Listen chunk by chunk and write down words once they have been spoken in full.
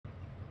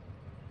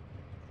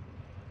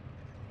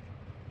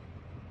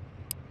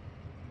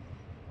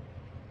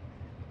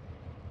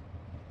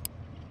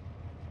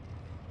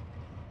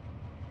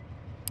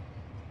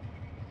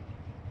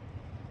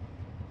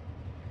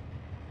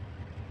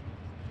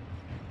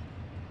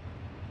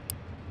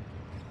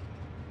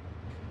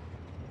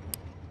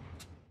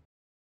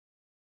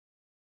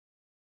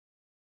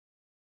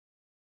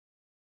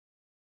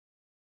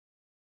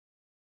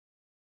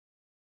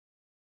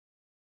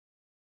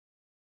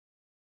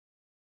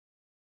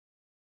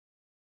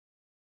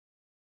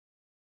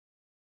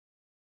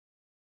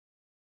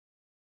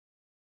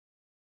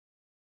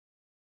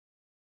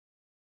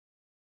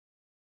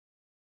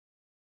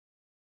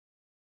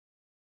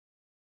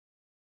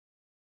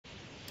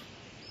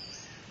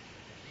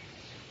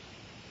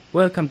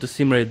Welcome to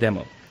Simrail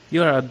Demo.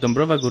 You are at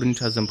Dąbrowa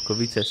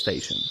Górnicza-Ząbkowice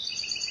station.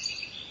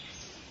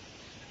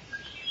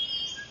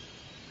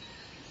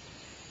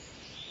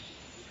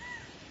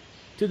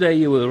 Today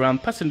you will run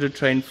passenger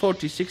train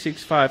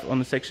 4665 on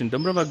the section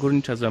Dąbrowa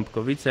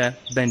Górnicza-Ząbkowice,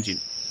 Będzin.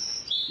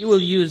 You will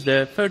use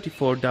the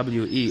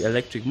 34WE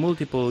electric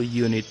multiple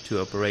unit to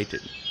operate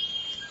it.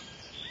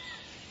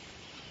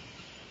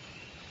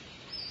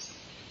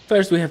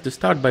 First we have to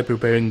start by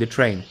preparing the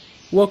train.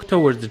 Walk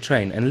towards the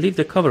train and leave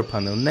the cover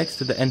panel next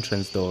to the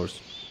entrance doors.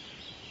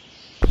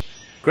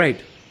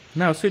 Great!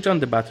 Now switch on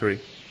the battery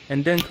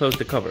and then close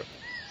the cover.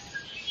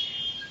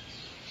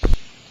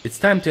 It's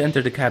time to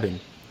enter the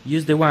cabin.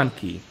 Use the 1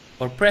 key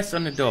or press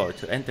on the door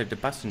to enter the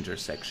passenger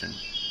section.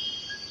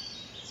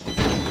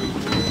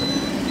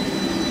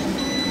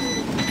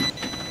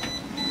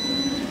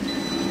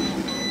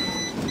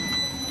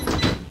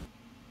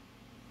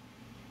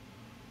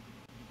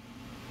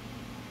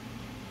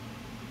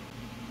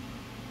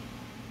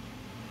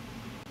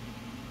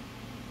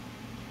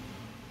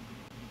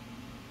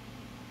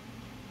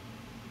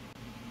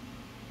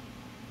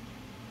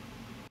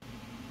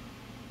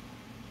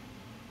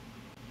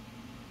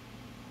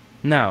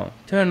 Now,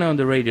 turn on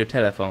the radio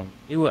telephone.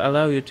 It will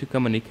allow you to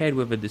communicate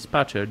with the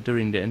dispatcher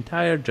during the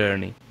entire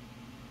journey.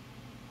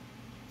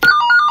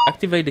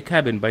 Activate the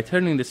cabin by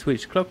turning the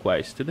switch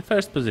clockwise to the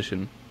first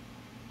position.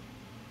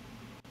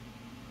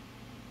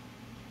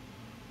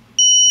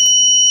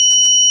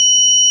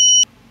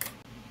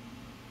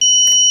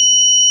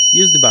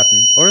 Use the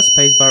button or a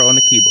spacebar on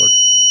a keyboard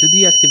to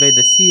deactivate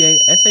the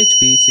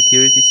CA/SHP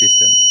security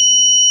system.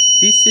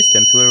 These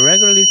systems will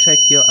regularly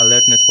check your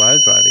alertness while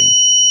driving.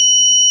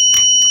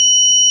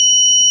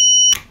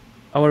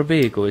 Our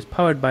vehicle is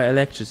powered by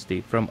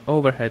electricity from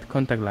overhead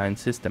contact line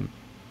system,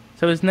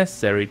 so it's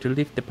necessary to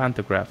lift the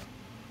pantograph.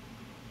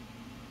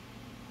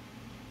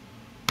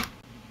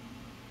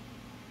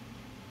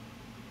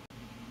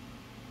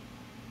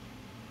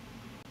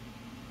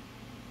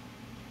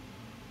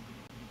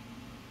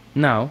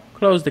 Now,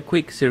 close the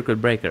quick circuit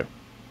breaker.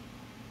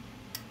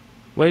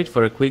 Wait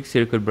for a quick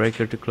circuit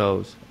breaker to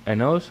close,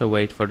 and also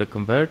wait for the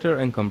converter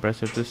and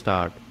compressor to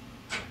start.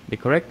 The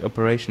correct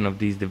operation of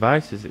these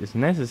devices is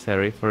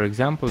necessary, for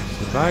example, to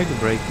survive the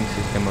braking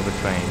system of a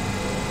train.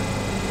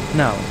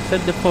 Now,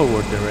 set the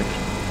forward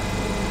direction.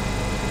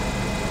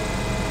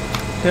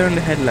 Turn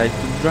the headlights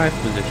to the drive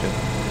position.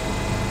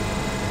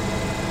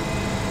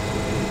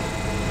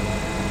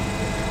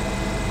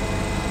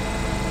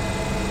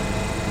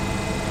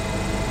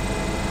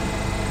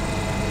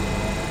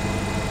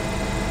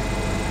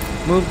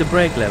 Move the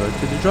brake lever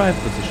to the drive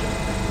position.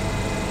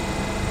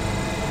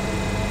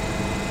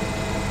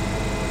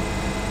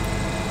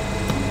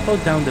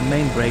 Hold down the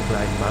main brake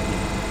light button.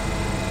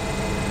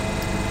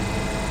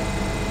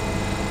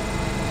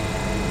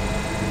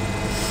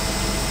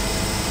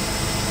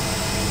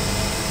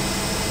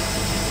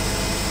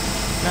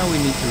 Now we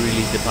need to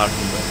release the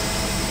parking brake.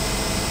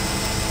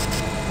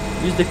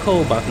 Use the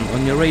call button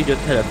on your radio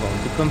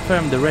telephone to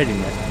confirm the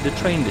readiness to the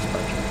train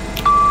dispatcher.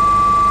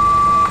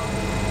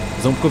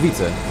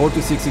 Ząbkowice,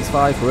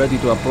 4665 ready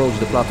to approach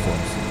the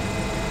platforms.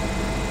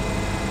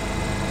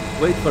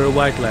 Wait for a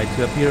white light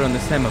to appear on the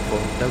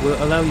semaphore that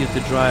will allow you to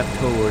drive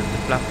towards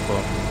the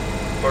platform.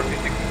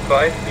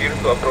 4665, clear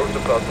to approach the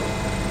platform.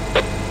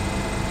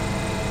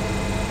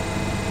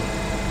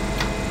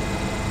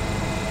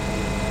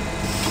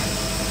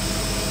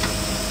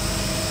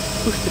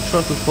 Push the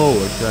throttle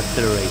forward to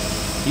accelerate.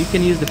 You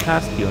can use the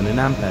pass key on the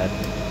numpad.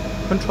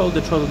 Control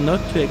the throttle not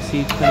to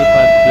exceed 25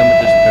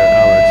 km/h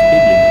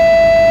speed limit.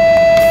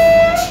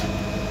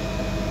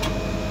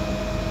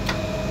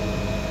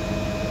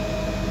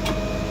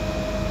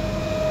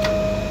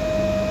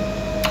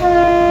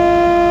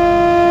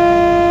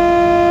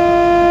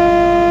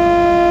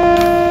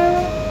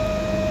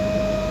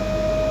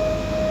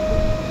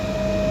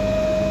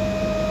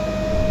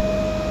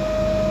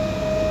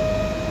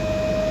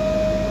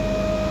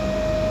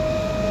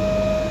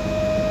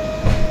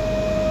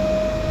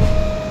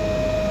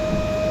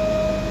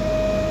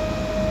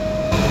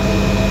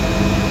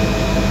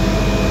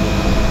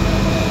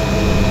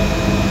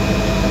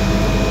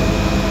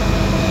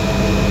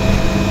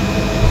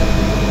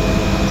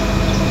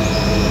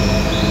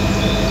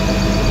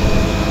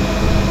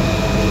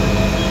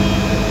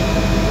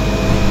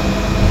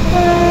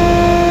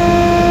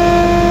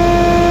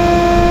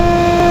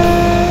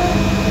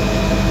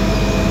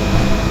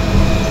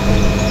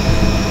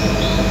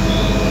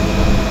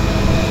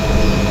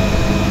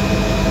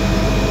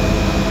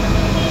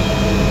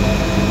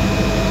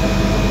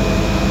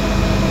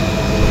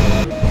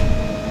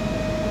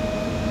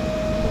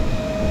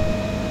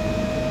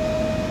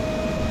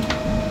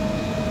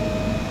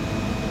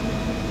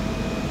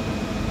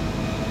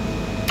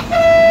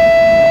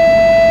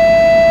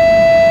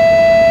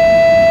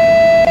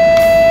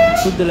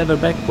 Put the lever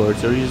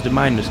backwards or use the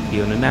minus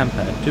key on the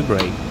numpad to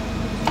brake.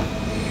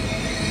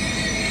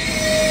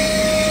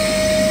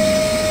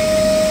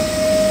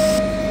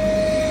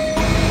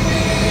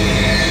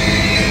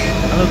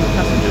 Allow the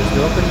passengers to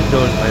open the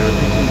doors by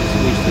rotating the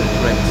switch to the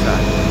correct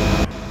side.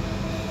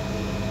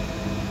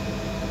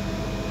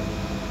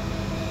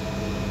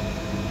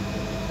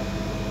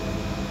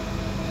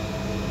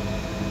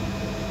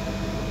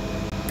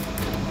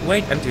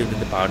 Wait until the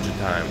departure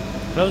time.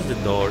 Close the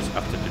doors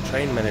after the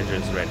train manager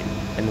is ready,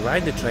 and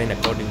ride the train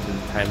according to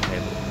the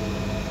timetable.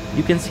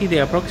 You can see the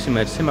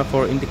approximate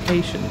semaphore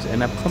indications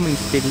and upcoming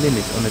speed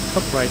limits on the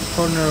top right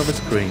corner of the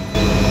screen.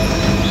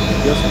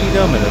 Your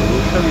speedometer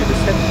will show you the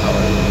set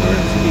power,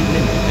 current speed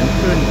limit and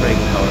current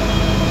brake power.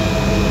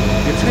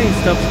 Your train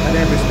stops at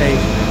every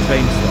station and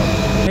train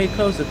stop. Pay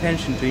close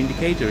attention to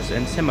indicators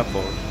and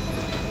semaphores.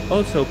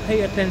 Also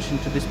pay attention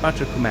to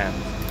dispatcher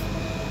commands.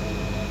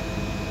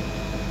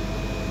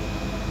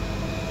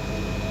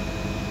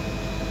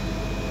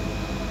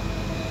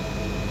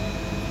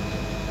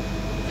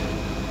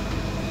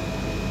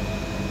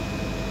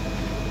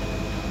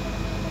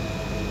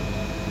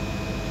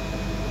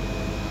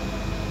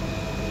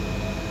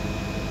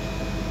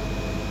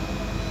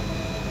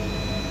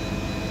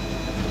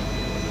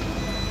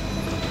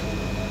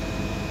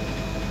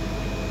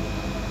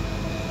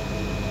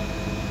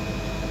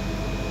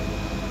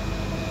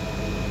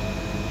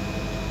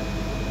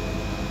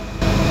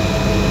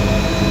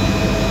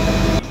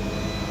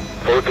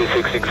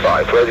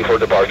 Ready for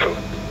departure.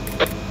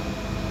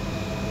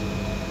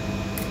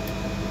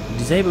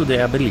 Disable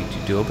the ability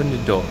to open the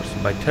doors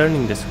by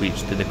turning the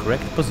switch to the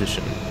correct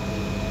position.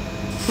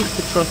 Push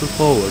the throttle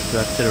forward to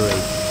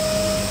accelerate.